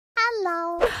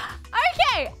LMAO.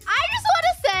 Okay, I just want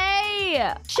to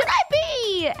say, should I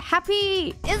be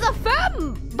happy? Is a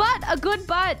firm butt a good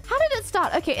butt? How did it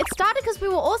start? Okay, it started because we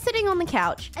were all sitting on the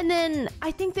couch. And then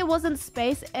I think there wasn't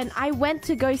space. And I went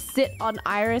to go sit on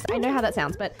Iris. I know how that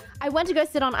sounds, but I went to go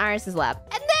sit on Iris's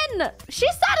lap. And then she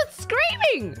started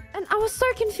screaming. And I was so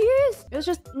confused. It was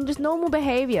just normal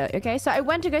behavior, okay? So I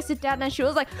went to go sit down and she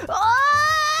was like,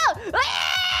 oh!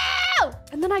 Ah!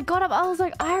 And then I got up. I was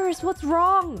like, Iris, what's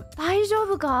wrong?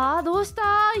 𝙪𝙣𝙑𝙧𝙮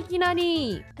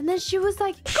𝙪𝙪 And then she was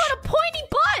like, you got a pointy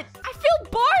butt. I feel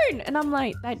bone. And I'm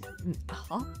like,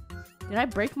 huh? Did I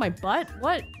break my butt?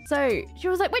 What? So she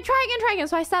was like, wait, try again.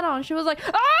 So I sat on. She was like,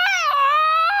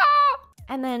 ah!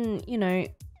 And then, you know,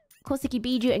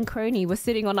 𝙗𝙍𝙇 and Crony were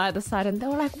sitting on either side and they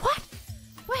were like, what?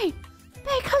 Wait,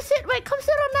 come sit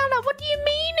on Nana. What do you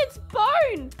mean it's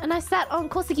bone? And I sat on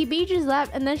𝙗𝙍𝙇's lap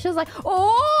and then she was like,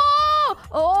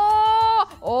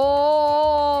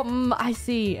 I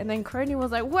see. And then Crony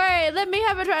was like, wait, let me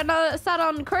have a try. And I sat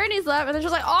on Crony's lap and then she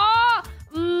was like, I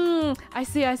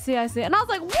see. And I was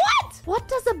like, what? What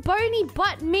does a bony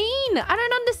butt mean? I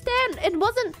don't understand.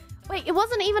 It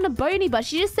wasn't even a bony butt.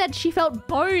 She just said she felt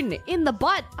bone in the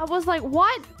butt. I was like,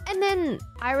 what? And then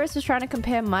Iris was trying to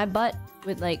compare my butt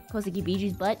with like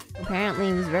𝙗𝙍𝙇's butt. Apparently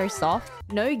it was very soft.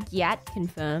 No gyat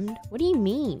confirmed. What do you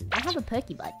mean? I have a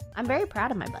perky butt. I'm very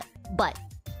proud of my butt. But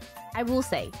I will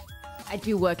say, I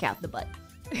do work out the butt.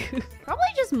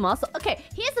 Probably just muscle. Okay,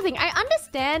 here's the thing. I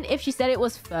understand if she said it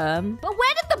was firm, but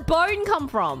where did the bone come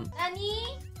from?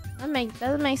 Nani? That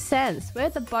doesn't make sense.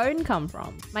 Where'd the bone come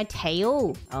from? My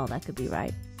tail? Oh, that could be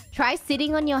right. Try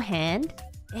sitting on your hand.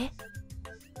 Eh?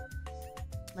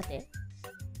 Mate.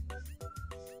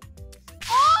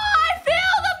 Oh, I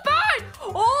feel the bone!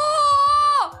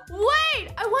 Oh!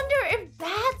 Wait! I wonder if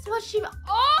that's what she...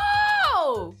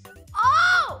 Oh!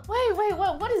 Oh! Wait,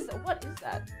 what is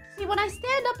that? See, when I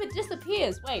stand up, it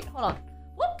disappears. Wait, hold on.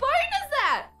 What bone is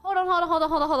that? Hold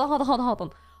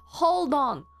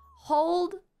on.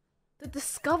 Hold the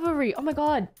discovery. Oh my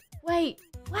god. Wait.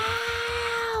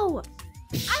 Wow!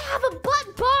 I have a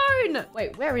butt bone!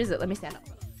 Wait, where is it? Let me stand up.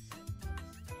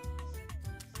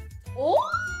 Oh!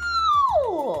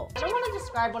 I don't want to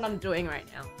describe what I'm doing right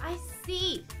now. I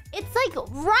see. It's like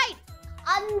right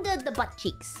under the butt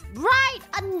cheeks. Right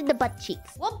under the butt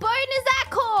cheeks. What bone is that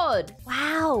called?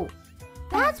 Wow.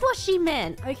 That's what she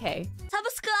meant. Okay.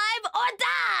 Subscribe or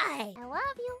die. I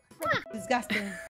love you. Disgusting.